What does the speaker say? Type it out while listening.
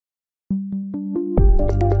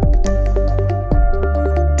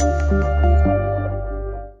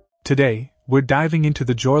Today, we're diving into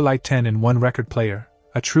the Jorlai 10-in-1 record player,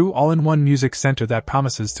 a true all-in-one music center that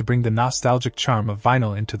promises to bring the nostalgic charm of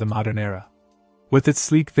vinyl into the modern era. With its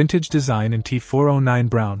sleek vintage design in T409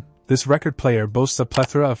 brown, this record player boasts a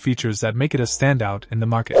plethora of features that make it a standout in the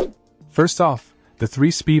market. First off, the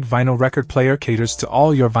 3-speed vinyl record player caters to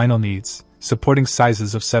all your vinyl needs, supporting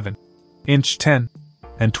sizes of 7-inch, 10,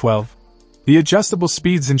 and 12. The adjustable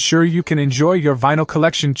speeds ensure you can enjoy your vinyl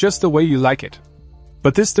collection just the way you like it.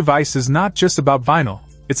 But this device is not just about vinyl,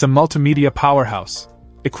 it's a multimedia powerhouse.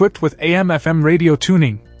 Equipped with AM/FM radio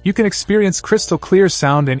tuning, you can experience crystal clear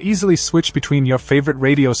sound and easily switch between your favorite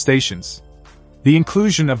radio stations. The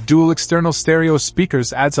inclusion of dual external stereo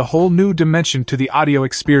speakers adds a whole new dimension to the audio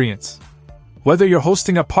experience. Whether you're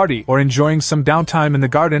hosting a party or enjoying some downtime in the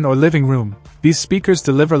garden or living room, these speakers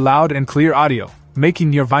deliver loud and clear audio,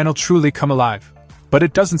 making your vinyl truly come alive. But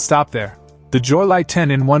it doesn't stop there. The Jorlai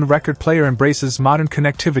 10-in-1 record player embraces modern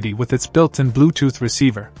connectivity with its built-in Bluetooth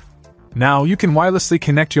receiver. Now you can wirelessly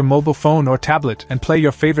connect your mobile phone or tablet and play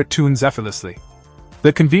your favorite tunes effortlessly.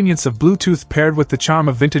 The convenience of Bluetooth paired with the charm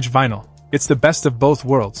of vintage vinyl, it's the best of both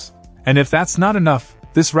worlds. And if that's not enough,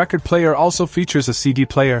 this record player also features a CD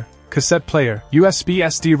player, cassette player, USB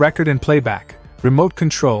SD record and playback, remote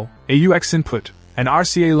control, AUX input, and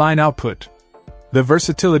RCA line output. The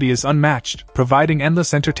versatility is unmatched, providing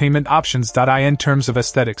endless entertainment options. In terms of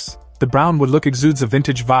aesthetics, the brown wood look exudes a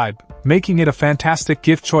vintage vibe, making it a fantastic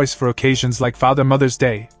gift choice for occasions like Mother's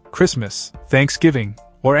Day, Christmas, Thanksgiving,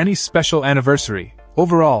 or any special anniversary.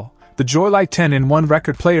 Overall, the Jorlai 10-in-1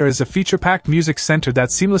 record player is a feature-packed music center that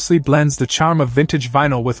seamlessly blends the charm of vintage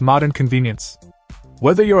vinyl with modern convenience.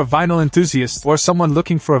 Whether you're a vinyl enthusiast or someone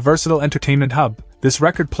looking for a versatile entertainment hub, this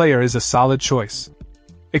record player is a solid choice.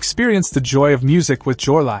 Experience the joy of music with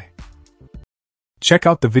Jorlai. Check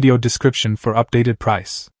out the video description for updated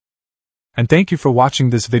price. And thank you for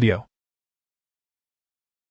watching this video.